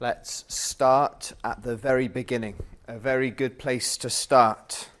Let's start at the very beginning. A very good place to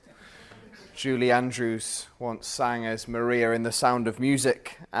start. Julie Andrews once sang as Maria in The Sound of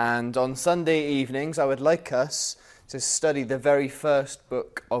Music, and on Sunday evenings I would like us to study the very first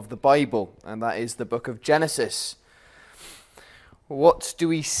book of the Bible, and that is the book of Genesis. What do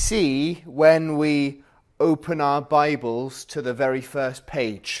we see when we open our Bibles to the very first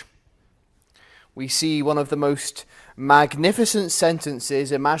page? We see one of the most magnificent sentences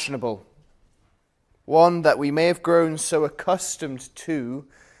imaginable. One that we may have grown so accustomed to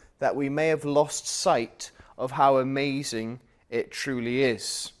that we may have lost sight of how amazing it truly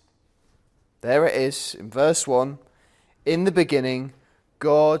is. There it is in verse 1. In the beginning,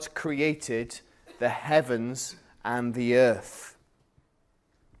 God created the heavens and the earth.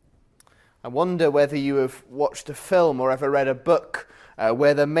 I wonder whether you have watched a film or ever read a book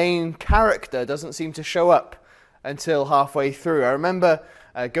where the main character doesn't seem to show up until halfway through. I remember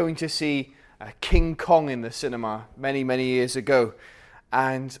going to see King Kong in the cinema many, many years ago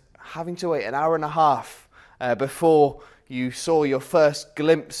and having to wait an hour and a half before you saw your first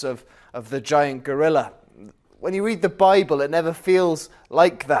glimpse of the giant gorilla. When you read the Bible, it never feels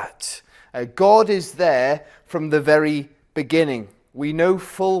like that. God is there from the very beginning. We know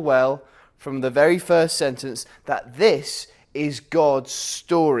full well from the very first sentence that this is God's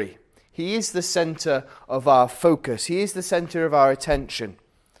story. He is the center of our focus. He is the center of our attention.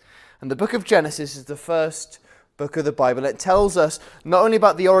 And the book of Genesis is the first book of the Bible. It tells us not only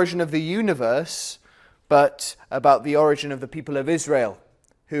about the origin of the universe, but about the origin of the people of Israel,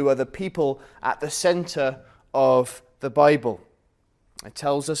 who are the people at the center of the Bible. It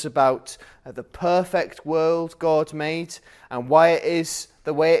tells us about the perfect world God made and why it is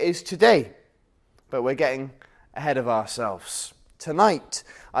the way it is today. But we're getting ahead of ourselves. Tonight,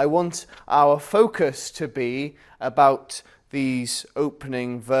 I want our focus to be about these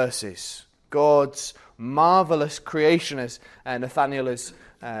opening verses. God's marvelous creation, as Nathaniel has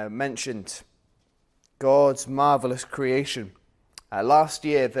mentioned. God's marvelous creation. Last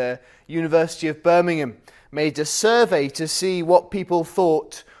year, the University of Birmingham made a survey to see what people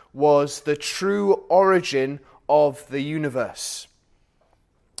thought was the true origin of the universe.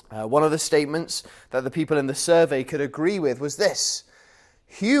 One of the statements that the people in the survey could agree with was this: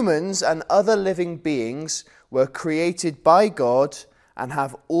 humans and other living beings were created by God and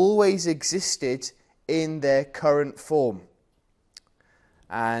have always existed in their current form.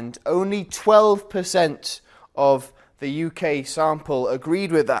 And only 12% of the UK sample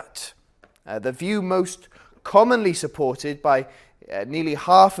agreed with that. The view most commonly supported by nearly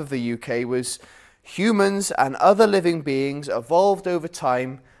half of the UK was humans and other living beings evolved over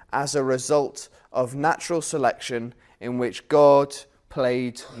time as a result of natural selection in which God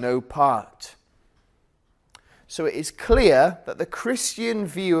played no part. So it is clear that the Christian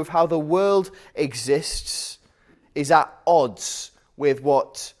view of how the world exists is at odds with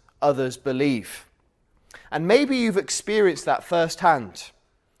what others believe. And maybe you've experienced that firsthand.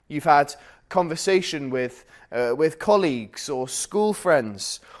 You've had conversation with colleagues or school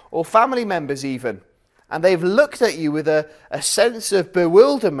friends or family members even, and they've looked at you with a sense of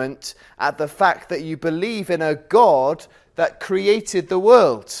bewilderment at the fact that you believe in a God that created the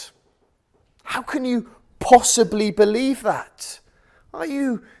world. How can you possibly believe that? Are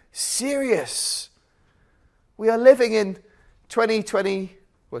you serious? We are living in 2020,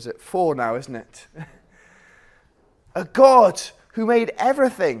 was it 4 now, isn't it? A God who made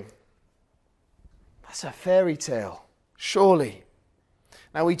everything. That's a fairy tale, surely.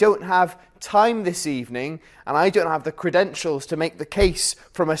 Now, we don't have time this evening, and I don't have the credentials to make the case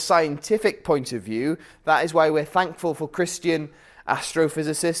from a scientific point of view. That is why we're thankful for Christian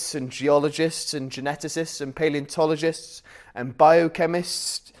astrophysicists and geologists and geneticists and paleontologists and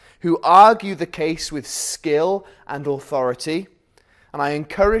biochemists who argue the case with skill and authority. And I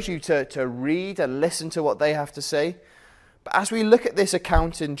encourage you to read and listen to what they have to say. But as we look at this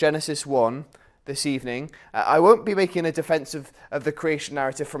account in Genesis 1, this evening, I won't be making a defense of the creation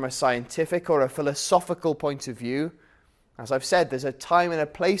narrative from a scientific or a philosophical point of view. As I've said, there's a time and a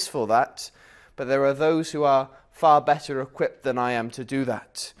place for that, but there are those who are far better equipped than I am to do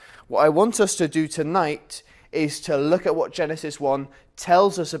that. What I want us to do tonight is to look at what Genesis 1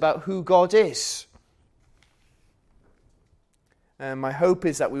 tells us about who God is. And my hope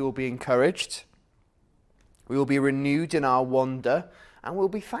is that we will be encouraged, we will be renewed in our wonder, and we'll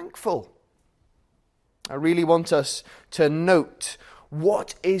be thankful. I really want us to note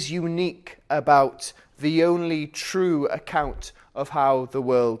what is unique about the only true account of how the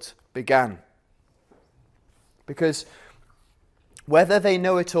world began. Because whether they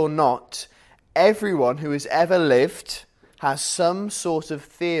know it or not, everyone who has ever lived has some sort of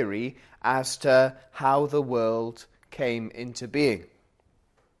theory as to how the world came into being.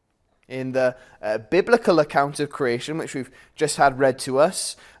 In the biblical account of creation, which we've just had read to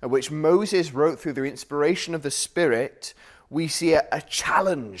us, which Moses wrote through the inspiration of the Spirit, we see a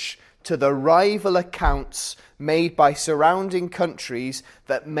challenge to the rival accounts made by surrounding countries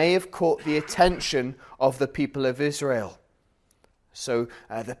that may have caught the attention of the people of Israel. So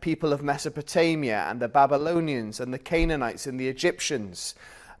the people of Mesopotamia and the Babylonians and the Canaanites and the Egyptians.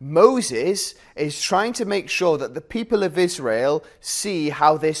 Moses is trying to make sure that the people of Israel see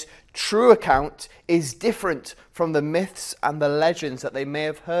how this true account is different from the myths and the legends that they may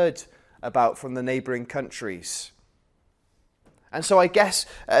have heard about from the neighboring countries. And so I guess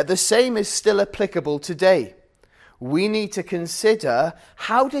the same is still applicable today. We need to consider,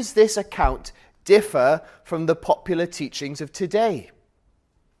 how does this account differ from the popular teachings of today?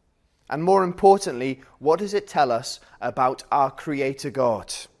 And more importantly, what does it tell us about our Creator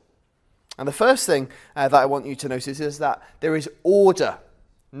God? And the first thing that I want you to notice is that there is order,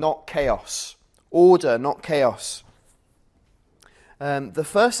 not chaos. Order, not chaos. The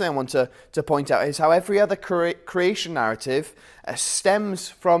first thing I want to point out is how every other creation narrative stems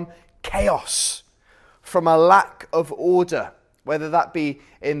from chaos, from a lack of order, whether that be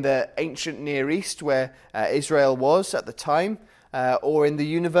in the ancient Near East where Israel was at the time, or in the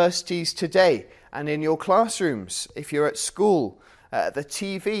universities today, and in your classrooms, if you're at school, the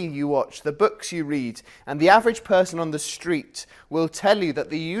TV you watch, the books you read, and the average person on the street will tell you that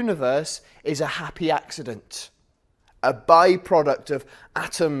the universe is a happy accident, a byproduct of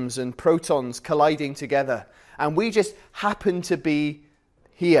atoms and protons colliding together, and we just happen to be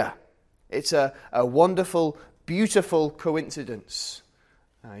here. It's a wonderful, beautiful coincidence.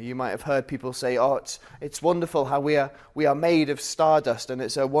 You might have heard people say, it's wonderful how we are made of stardust, and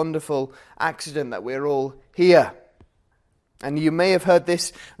it's a wonderful accident that we're all here. And you may have heard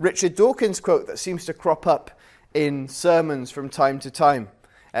this Richard Dawkins quote that seems to crop up in sermons from time to time.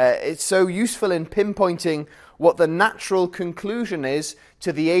 It's so useful in pinpointing what the natural conclusion is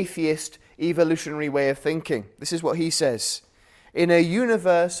to the atheist evolutionary way of thinking. This is what he says. In a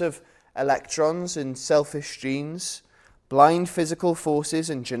universe of electrons and selfish genes, blind physical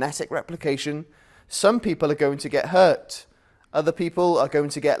forces and genetic replication, some people are going to get hurt. Other people are going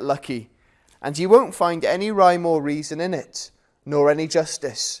to get lucky. And you won't find any rhyme or reason in it, nor any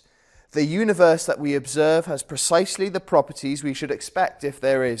justice. The universe that we observe has precisely the properties we should expect if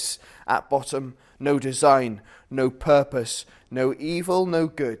there is, at bottom, no design, no purpose, no evil, no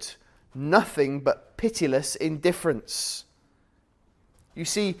good, nothing but pitiless indifference. You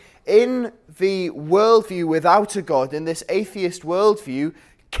see, in the worldview without a God, in this atheist worldview,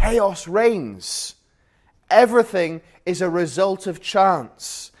 chaos reigns. Everything is a result of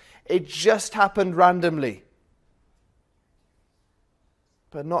chance. It just happened randomly.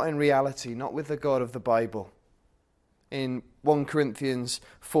 But not in reality, not with the God of the Bible. In 1 Corinthians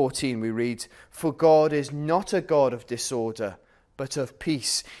 14 we read, "For God is not a God of disorder, but of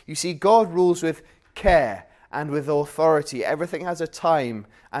peace." You see, God rules with care and with authority. Everything has a time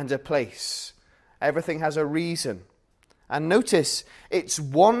and a place. Everything has a reason. And notice, it's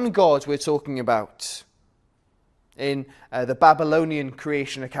one God we're talking about. In the Babylonian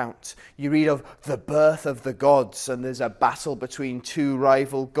creation account, you read of the birth of the gods, and there's a battle between two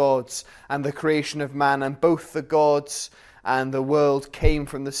rival gods and the creation of man, and both the gods and the world came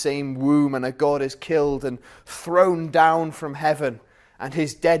from the same womb, and a god is killed and thrown down from heaven, and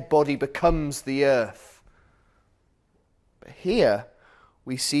his dead body becomes the earth. But here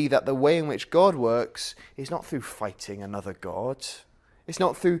we see that the way in which God works is not through fighting another god. It's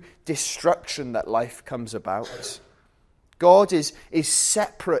not through destruction that life comes about. God is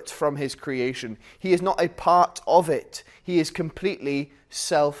separate from his creation. He is not a part of it. He is completely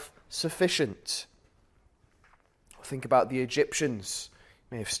self-sufficient. Think about the Egyptians.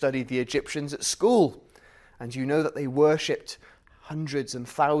 You may have studied the Egyptians at school, and you know that they worshipped hundreds and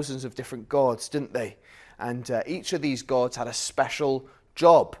thousands of different gods, didn't they? And each of these gods had a special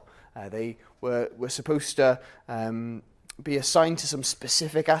job. They were supposed to be assigned to some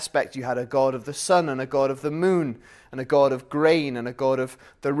specific aspect. You had a god of the sun and a god of the moon and a god of grain and a god of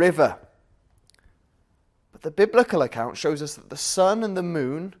the river. But the biblical account shows us that the sun and the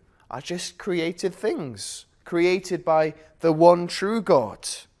moon are just created things, created by the one true God.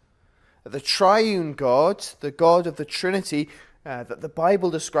 The triune God, the God of the Trinity that the Bible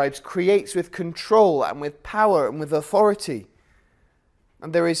describes, creates with control and with power and with authority.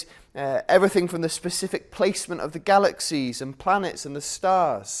 And there is everything from the specific placement of the galaxies and planets and the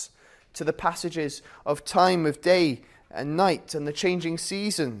stars to the passages of time of day and night and the changing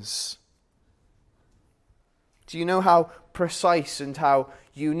seasons. Do you know how precise and how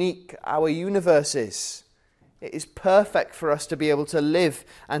unique our universe is. It is perfect for us to be able to live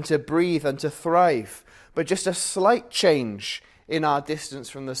and to breathe and to thrive. But just a slight change in our distance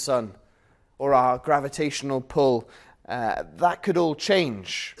from the sun or our gravitational pull, that could all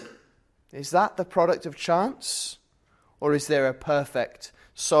change. Is that the product of chance? Or is there a perfect,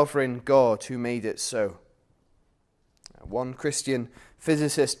 sovereign God who made it so? One Christian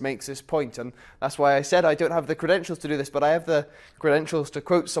physicist makes this point, and that's why I said I don't have the credentials to do this, but I have the credentials to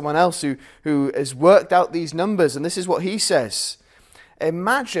quote someone else who has worked out these numbers, and this is what he says.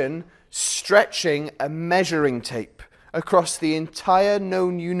 Imagine stretching a measuring tape across the entire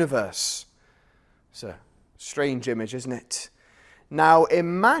known universe. It's a strange image, isn't it? Now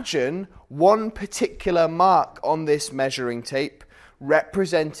imagine one particular mark on this measuring tape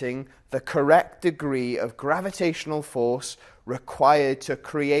representing the correct degree of gravitational force required to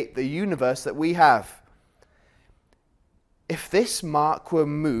create the universe that we have. If this mark were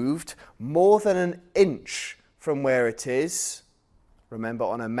moved more than an inch from where it is, remember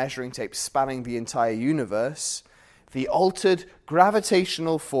on a measuring tape spanning the entire universe, the altered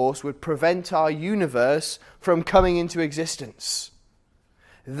gravitational force would prevent our universe from coming into existence.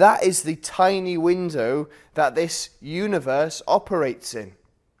 That is the tiny window that this universe operates in.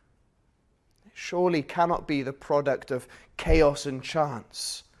 It surely cannot be the product of chaos and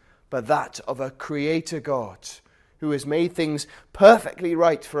chance, but that of a creator God who has made things perfectly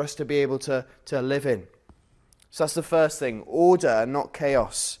right for us to be able to live in. So that's the first thing, order, not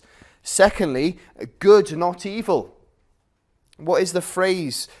chaos. Secondly, good, not evil. What is the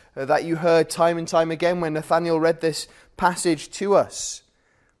phrase that you heard time and time again when Nathaniel read this passage to us?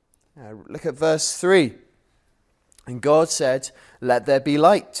 Look at verse 3. And God said, "Let there be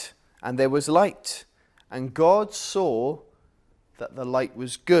light." And there was light. And God saw that the light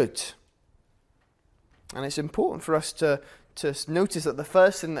was good. And it's important for us to notice that the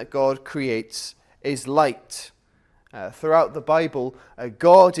first thing that God creates is light. Throughout the Bible,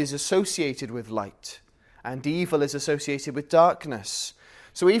 God is associated with light, and evil is associated with darkness.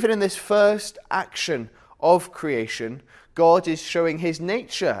 So even in this first action of creation, God is showing his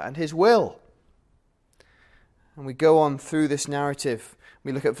nature and his will. And we go on through this narrative.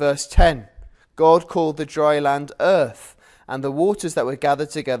 We look at verse 10. God called the dry land earth, and the waters that were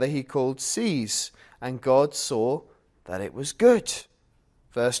gathered together he called seas. And God saw that it was good.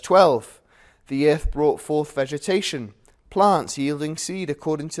 Verse 12. The earth brought forth vegetation, plants yielding seed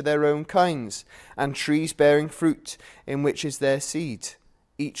according to their own kinds, and trees bearing fruit in which is their seed,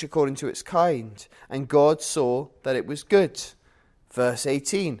 each according to its kind. And God saw that it was good. Verse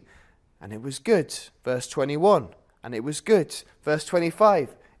 18, and it was good. Verse 21, and it was good. Verse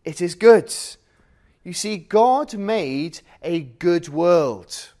 25, it is good. You see, God made a good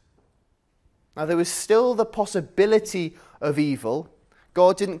world. Now, there was still the possibility of evil.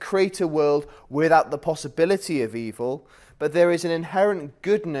 God didn't create a world without the possibility of evil, but there is an inherent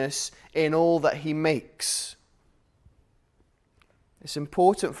goodness in all that he makes. It's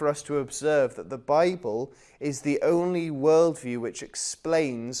important for us to observe that the Bible is the only worldview which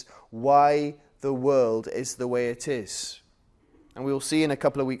explains why the world is the way it is. And we will see in a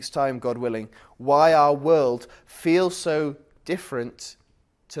couple of weeks' time, God willing, why our world feels so different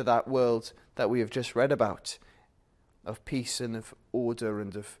to that world that we have just read about, of peace and of order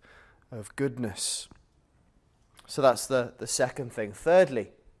and of goodness. So that's the second thing.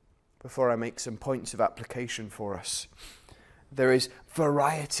 Thirdly, before I make some points of application for us, there is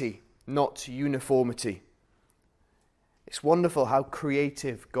variety, not uniformity. It's wonderful how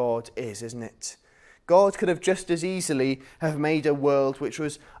creative God is, isn't it? God could have just as easily have made a world which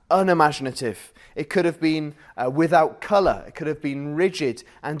was unimaginative. It could have been without colour. It could have been rigid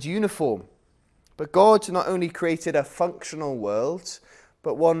and uniform. But God not only created a functional world,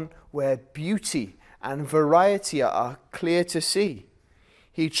 but one where beauty and variety are clear to see.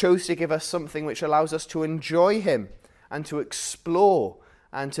 He chose to give us something which allows us to enjoy him and to explore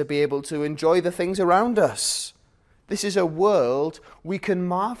and to be able to enjoy the things around us. This is a world we can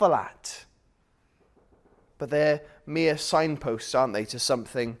marvel at. But they're mere signposts, aren't they, to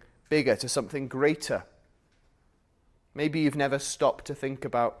something bigger, to something greater. Maybe you've never stopped to think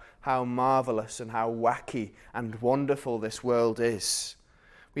about how marvelous and how wacky and wonderful this world is.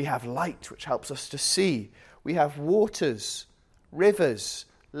 We have light, which helps us to see. We have waters, rivers,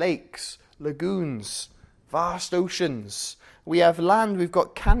 lakes, lagoons, vast oceans. We have land. We've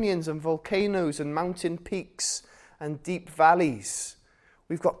got canyons and volcanoes and mountain peaks and deep valleys.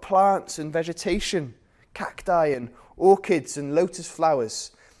 We've got plants and vegetation, cacti and orchids and lotus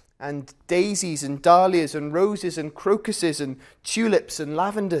flowers, and daisies and dahlias and roses and crocuses and tulips and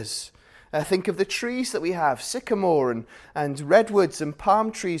lavenders. Think of the trees that we have, sycamore and redwoods and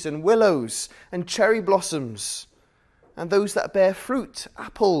palm trees and willows and cherry blossoms. And those that bear fruit,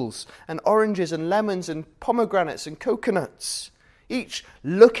 apples and oranges and lemons and pomegranates and coconuts. Each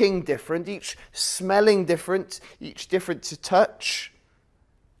looking different, each smelling different, each different to touch.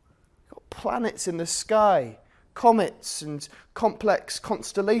 You've got planets in the sky, comets and complex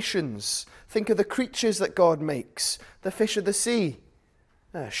constellations. Think of the creatures that God makes, the fish of the sea.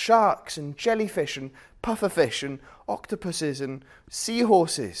 Sharks and jellyfish and pufferfish and octopuses and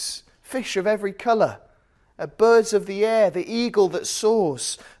seahorses, fish of every colour, birds of the air, the eagle that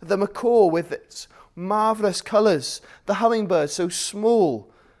soars, the macaw with its marvellous colours, the hummingbird so small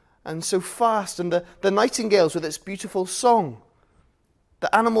and so fast, and the nightingales with its beautiful song,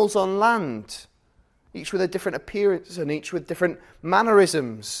 the animals on land, each with a different appearance and each with different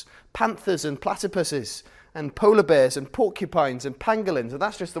mannerisms, panthers and platypuses, and polar bears and porcupines and pangolins, and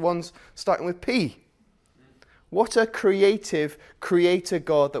that's just the ones starting with P. What a creative creator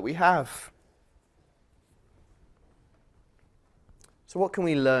God that we have. So what can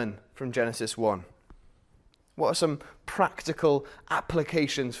we learn from Genesis 1? What are some practical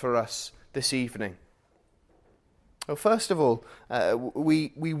applications for us this evening? Well, first of all,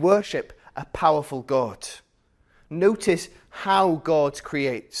 we worship a powerful God. Notice how God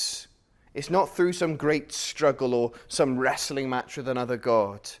creates. It's not through some great struggle or some wrestling match with another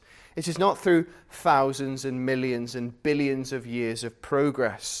god. It is not through thousands and millions and billions of years of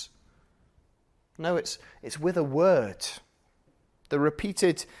progress. No, it's with a word. The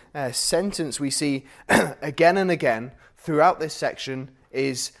repeated sentence we see again and again throughout this section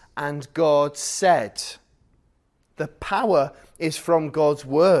is, "And God said." The power is from God's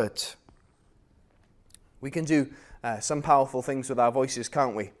word. We can do some powerful things with our voices,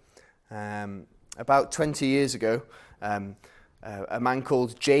 can't we? About 20 years ago, a man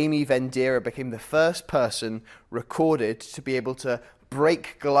called Jamie Vendera became the first person recorded to be able to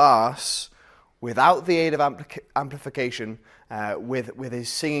break glass without the aid of amplification with his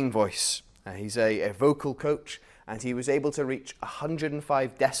singing voice. He's a vocal coach, and he was able to reach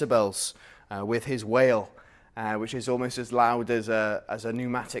 105 decibels with his wail, which is almost as loud as a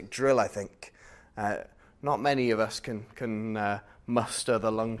pneumatic drill, I think. Not many of us can muster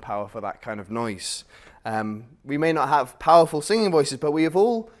the lung power for that kind of noise. We may not have powerful singing voices, but we have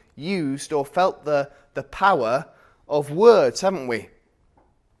all used or felt the power of words, haven't we?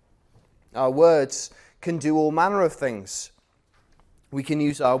 Our words can do all manner of things. We can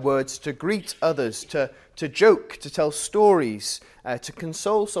use our words to greet others, to joke, to tell stories, to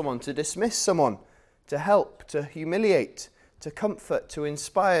console someone, to dismiss someone, to help, to humiliate, to comfort, to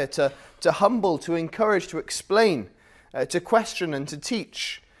inspire, to humble, to encourage, to explain, to question and to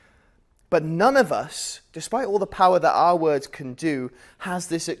teach. But none of us, despite all the power that our words can do, has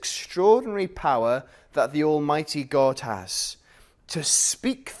this extraordinary power that the Almighty God has, to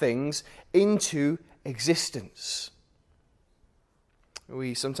speak things into existence.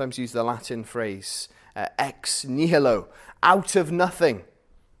 We sometimes use the Latin phrase, ex nihilo, out of nothing.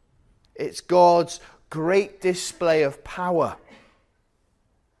 It's God's great display of power.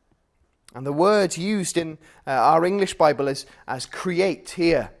 And the word used in our English Bible as create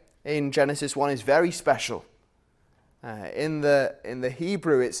here in Genesis 1 is very special. In the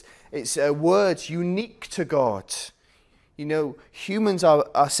Hebrew, it's a word unique to God. You know, humans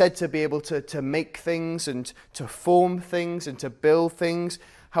are said to be able to make things and to form things and to build things.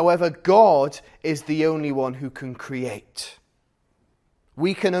 However, God is the only one who can create.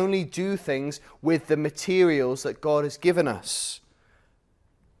 We can only do things with the materials that God has given us.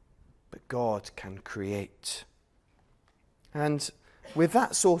 But God can create. And with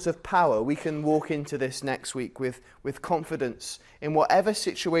that sort of power, we can walk into this next week with confidence in whatever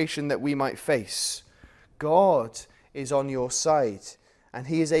situation that we might face. God is on your side, and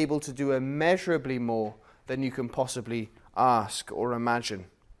He is able to do immeasurably more than you can possibly ask or imagine.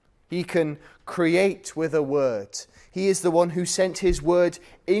 He can create with a word. He is the one who sent His word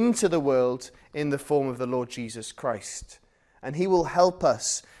into the world in the form of the Lord Jesus Christ. And He will help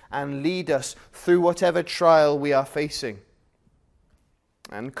us and lead us through whatever trial we are facing.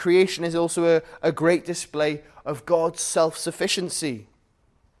 And creation is also a great display of God's self-sufficiency.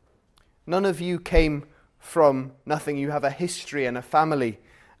 None of you came from nothing. You have a history and a family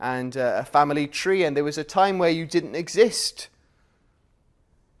and a family tree, and there was a time where you didn't exist.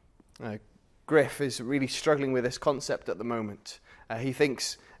 Griff is really struggling with this concept at the moment. He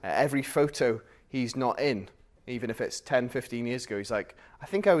thinks every photo he's not in, even if it's 10, 15 years ago, he's like, I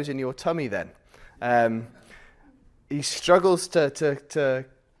think I was in your tummy then. He struggles to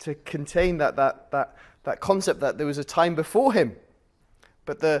contain that concept that there was a time before him.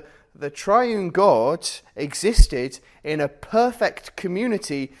 But the triune God existed in a perfect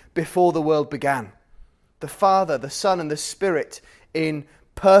community before the world began. The Father, the Son, and the Spirit in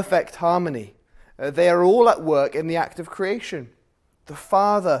perfect harmony. They are all at work in the act of creation. The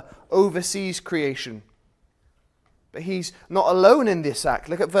Father oversees creation. But he's not alone in this act.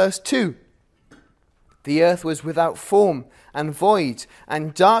 Look at verse 2. The earth was without form and void,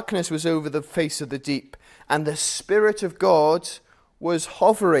 and darkness was over the face of the deep, and the Spirit of God was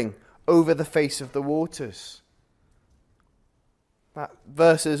hovering over the face of the waters. That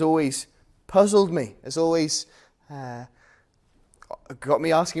verse has always puzzled me. It's always got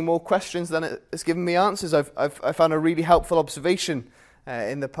me asking more questions than it's given me answers. I've found a really helpful observation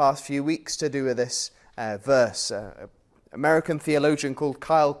in the past few weeks to do with this verse. American theologian called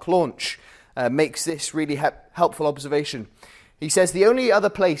Kyle Claunch makes this really helpful observation. He says the only other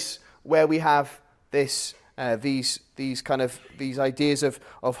place where we have this these ideas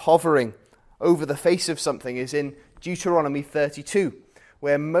of hovering over the face of something is in Deuteronomy 32,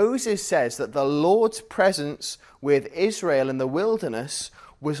 where Moses says that the Lord's presence with Israel in the wilderness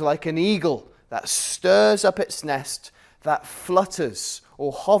was like an eagle that stirs up its nest, that flutters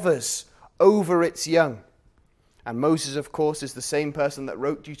or hovers over its young. And Moses, of course, is the same person that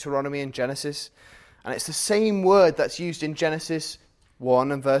wrote Deuteronomy and Genesis. And it's the same word that's used in Genesis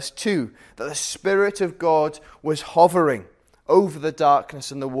 1 and verse 2, that the Spirit of God was hovering over the darkness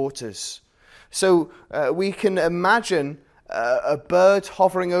and the waters. So we can imagine a bird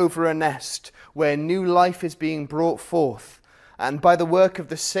hovering over a nest where new life is being brought forth. And by the work of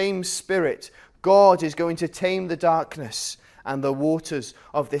the same Spirit, God is going to tame the darkness and the waters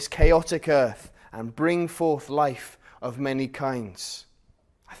of this chaotic earth and bring forth life of many kinds.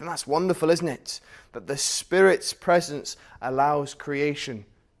 I think that's wonderful, isn't it? That the Spirit's presence allows creation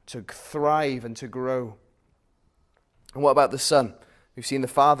to thrive and to grow. And what about the Son? We've seen the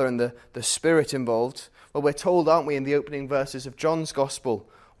Father and the Spirit involved. Well, we're told, aren't we, in the opening verses of John's Gospel,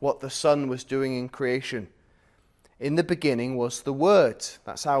 what the Son was doing in creation. In the beginning was the Word.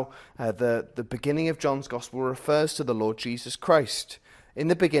 That's how the beginning of John's Gospel refers to the Lord Jesus Christ. In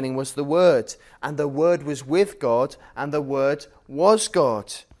the beginning was the Word, and the Word was with God, and the Word was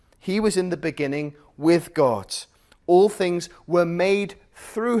God. He was in the beginning with God. All things were made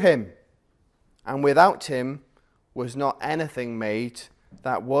through him, and without him was not anything made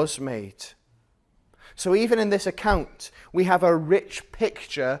that was made. So even in this account, we have a rich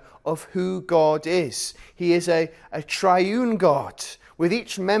picture of who God is. He is a triune God, with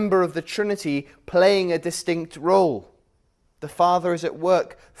each member of the Trinity playing a distinct role. The Father is at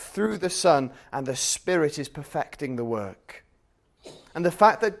work through the Son, and the Spirit is perfecting the work. And the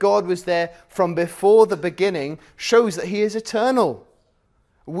fact that God was there from before the beginning shows that he is eternal.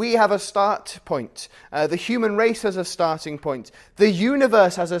 We have a start point. The human race has a starting point. The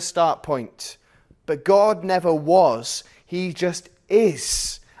universe has a start point. But God never was. He just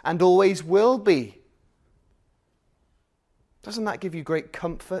is and always will be. Doesn't that give you great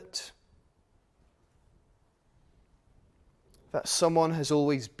comfort? That someone has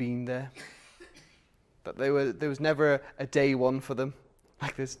always been there. That there was never a day one for them,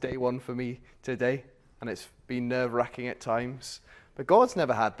 like this day one for me today. And it's been nerve-wracking at times. But God's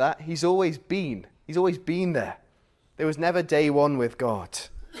never had that. He's always been. He's always been there. There was never day one with God.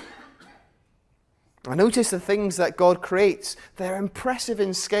 I notice the things that God creates. They're impressive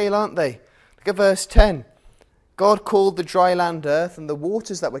in scale, aren't they? Look at verse 10. God called the dry land earth, and the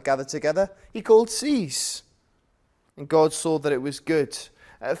waters that were gathered together, he called seas. And God saw that it was good.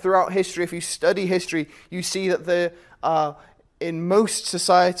 Throughout history, if you study history, you see that there are, in most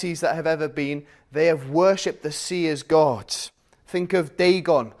societies that have ever been, they have worshipped the sea as God. Think of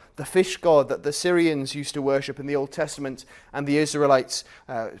Dagon, the fish god that the Syrians used to worship in the Old Testament and the Israelites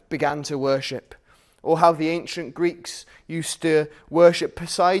began to worship. Or how the ancient Greeks used to worship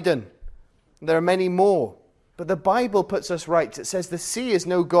Poseidon. There are many more. But the Bible puts us right. It says the sea is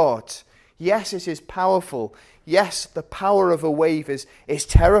no God. Yes, it is powerful. Yes, the power of a wave is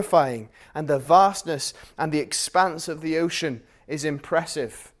terrifying. And the vastness and the expanse of the ocean is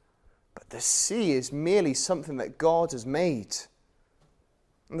impressive. But the sea is merely something that God has made.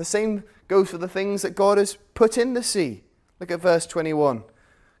 And the same goes for the things that God has put in the sea. Look at verse 21.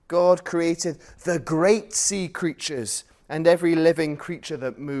 God created the great sea creatures and every living creature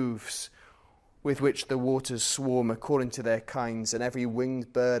that moves, with which the waters swarm according to their kinds, and every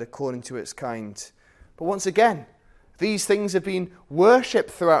winged bird according to its kind. But once again, these things have been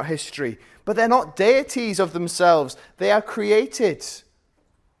worshipped throughout history, but they're not deities of themselves. They are created.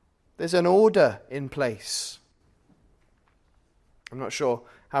 There's an order in place. I'm not sure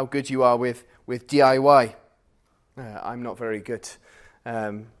how good you are with DIY. I'm not very good.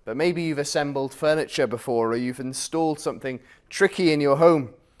 But maybe you've assembled furniture before, or you've installed something tricky in your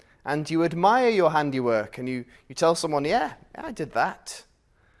home, and you admire your handiwork, and you tell someone, yeah, I did that.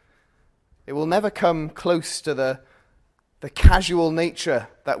 It will never come close to the casual nature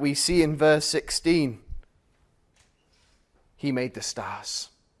that we see in verse 16. He made the stars.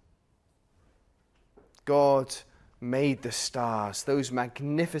 God made the stars, those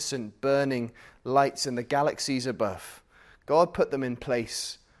magnificent burning lights in the galaxies above. God put them in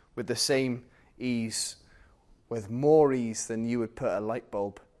place with the same ease, with more ease than you would put a light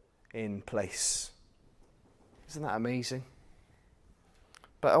bulb in place. Isn't that amazing?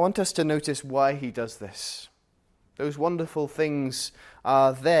 But I want us to notice why he does this. Those wonderful things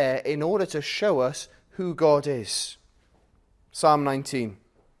are there in order to show us who God is. Psalm 19.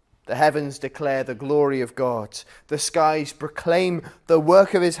 The heavens declare the glory of God. The skies proclaim the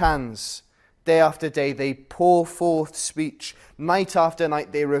work of his hands. Day after day they pour forth speech. Night after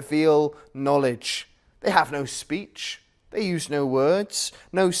night they reveal knowledge. They have no speech. They use no words.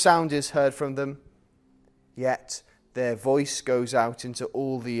 No sound is heard from them. Yet their voice goes out into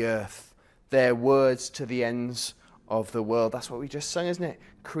all the earth. Their words to the ends of the world. That's what we just sung, isn't it?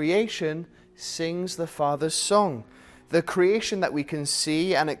 Creation sings the Father's song. The creation that we can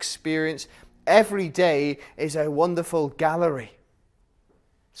see and experience every day is a wonderful gallery.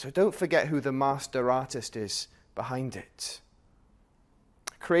 So don't forget who the master artist is behind it.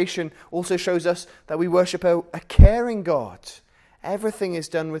 Creation also shows us that we worship a caring God. Everything is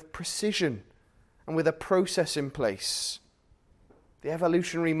done with precision and with a process in place. The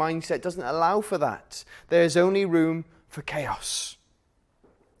evolutionary mindset doesn't allow for that. There is only room for chaos.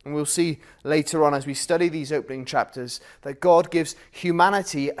 And we'll see later on as we study these opening chapters that God gives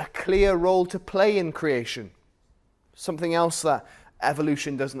humanity a clear role to play in creation. Something else that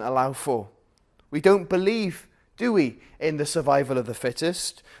evolution doesn't allow for. We don't believe, do we, in the survival of the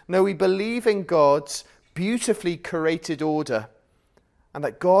fittest? No, we believe in God's beautifully curated order, and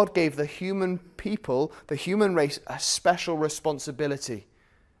that God gave the human people, the human race, a special responsibility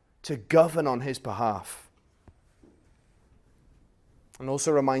to govern on his behalf. And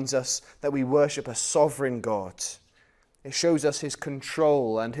also reminds us that we worship a sovereign God. It shows us his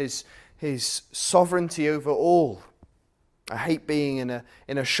control and his sovereignty over all. I hate being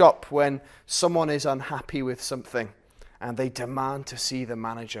in a shop when someone is unhappy with something and they demand to see the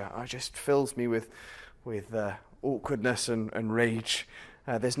manager. It just fills me with awkwardness and rage.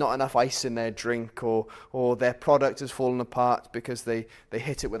 There's not enough ice in their drink, or their product has fallen apart because they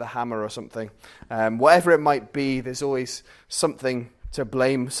hit it with a hammer or something. Whatever it might be, there's always something to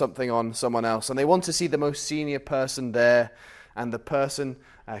blame something on someone else. And they want to see the most senior person there, and the person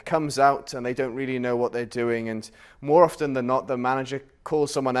comes out and they don't really know what they're doing. And more often than not, the manager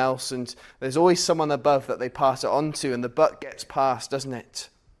calls someone else, and there's always someone above that they pass it on to, and the buck gets passed, doesn't it?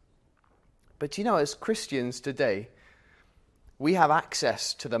 But you know, as Christians today, we have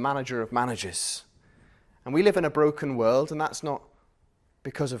access to the manager of managers. And we live in a broken world, and that's not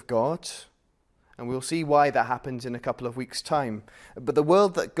because of God. And we'll see why that happens in a couple of weeks' time. But the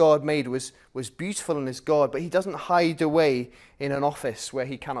world that God made was beautiful and is God, but he doesn't hide away in an office where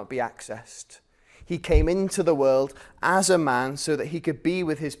he cannot be accessed. He came into the world as a man so that he could be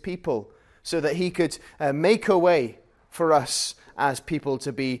with his people, so that he could make a way for us as people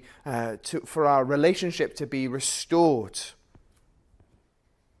to be, for our relationship to be restored.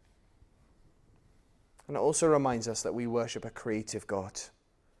 And it also reminds us that we worship a creative God.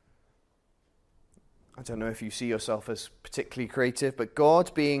 I don't know if you see yourself as particularly creative, but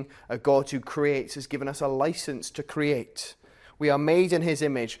God, being a God who creates, has given us a license to create. We are made in his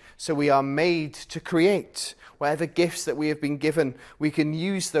image, so we are made to create. Whatever gifts that we have been given, we can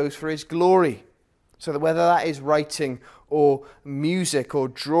use those for his glory. So that whether that is writing or music or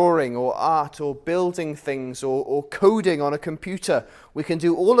drawing or art or building things or coding on a computer, we can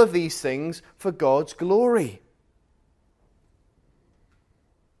do all of these things for God's glory.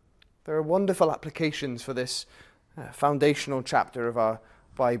 There are wonderful applications for this foundational chapter of our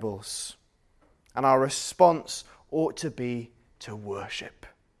Bibles. And our response ought to be to worship.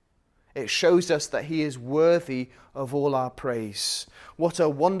 It shows us that he is worthy of all our praise. What a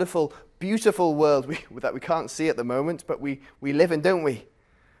wonderful, beautiful world that we can't see at the moment, but we live in, don't we?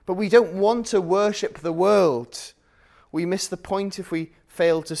 But we don't want to worship the world. We miss the point if we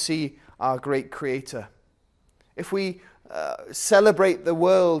fail to see our great Creator. If we celebrate the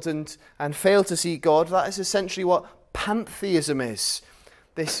world and fail to see God, that is essentially what pantheism is.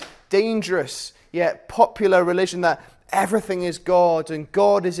 This dangerous yet popular religion that everything is God and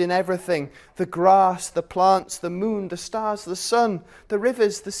God is in everything. The grass, the plants, the moon, the stars, the sun, the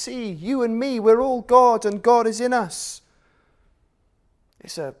rivers, the sea, you and me, we're all God and God is in us.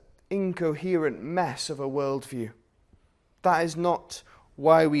 It's an incoherent mess of a worldview. That is not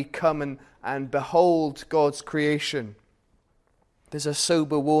why we come and behold God's creation. There's a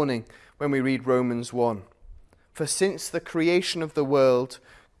sober warning when we read Romans 1. For since the creation of the world,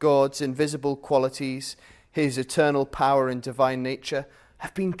 God's invisible qualities, his eternal power and divine nature,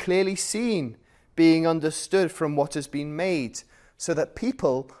 have been clearly seen, being understood from what has been made, so that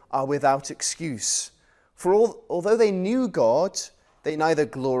people are without excuse. For although they knew God, they neither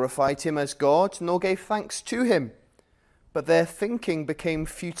glorified him as God nor gave thanks to him. But their thinking became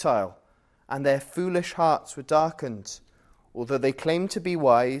futile, and their foolish hearts were darkened. Although they claimed to be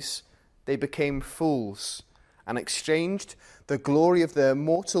wise, they became fools, and exchanged the glory of their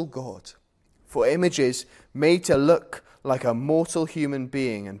immortal God for images made to look like a mortal human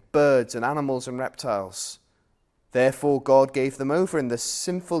being, and birds and animals and reptiles. Therefore God gave them over in the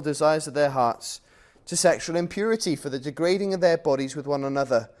sinful desires of their hearts to sexual impurity, for the degrading of their bodies with one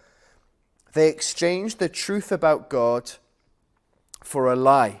another. They exchanged the truth about God for a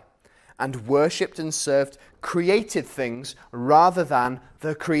lie, and worshipped and served created things rather than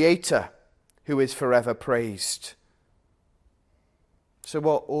the Creator, who is forever praised. So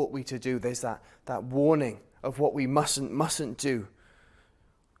what ought we to do? There's that warning of what we mustn't do.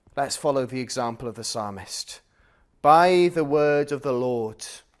 Let's follow the example of the psalmist. By the word of the Lord,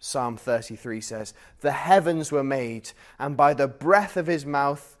 Psalm 33 says, the heavens were made, and by the breath of his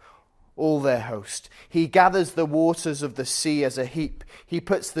mouth all their host. He gathers the waters of the sea as a heap. He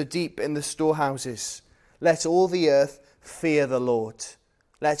puts the deep in the storehouses. Let all the earth fear the Lord.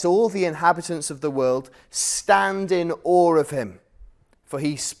 Let all the inhabitants of the world stand in awe of him. For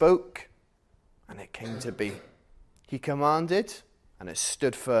he spoke, and it came to be. He commanded, and it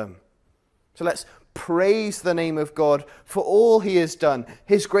stood firm. So let's praise the name of God for all he has done,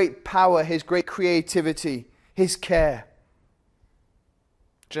 his great power, his great creativity, his care.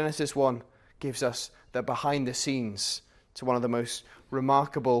 Genesis 1 gives us the behind the scenes to one of the most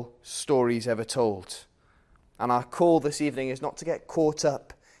remarkable stories ever told. And our call this evening is not to get caught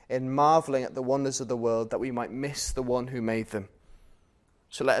up in marveling at the wonders of the world that we might miss the one who made them.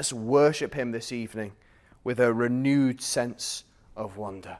 So let us worship him this evening with a renewed sense of wonder.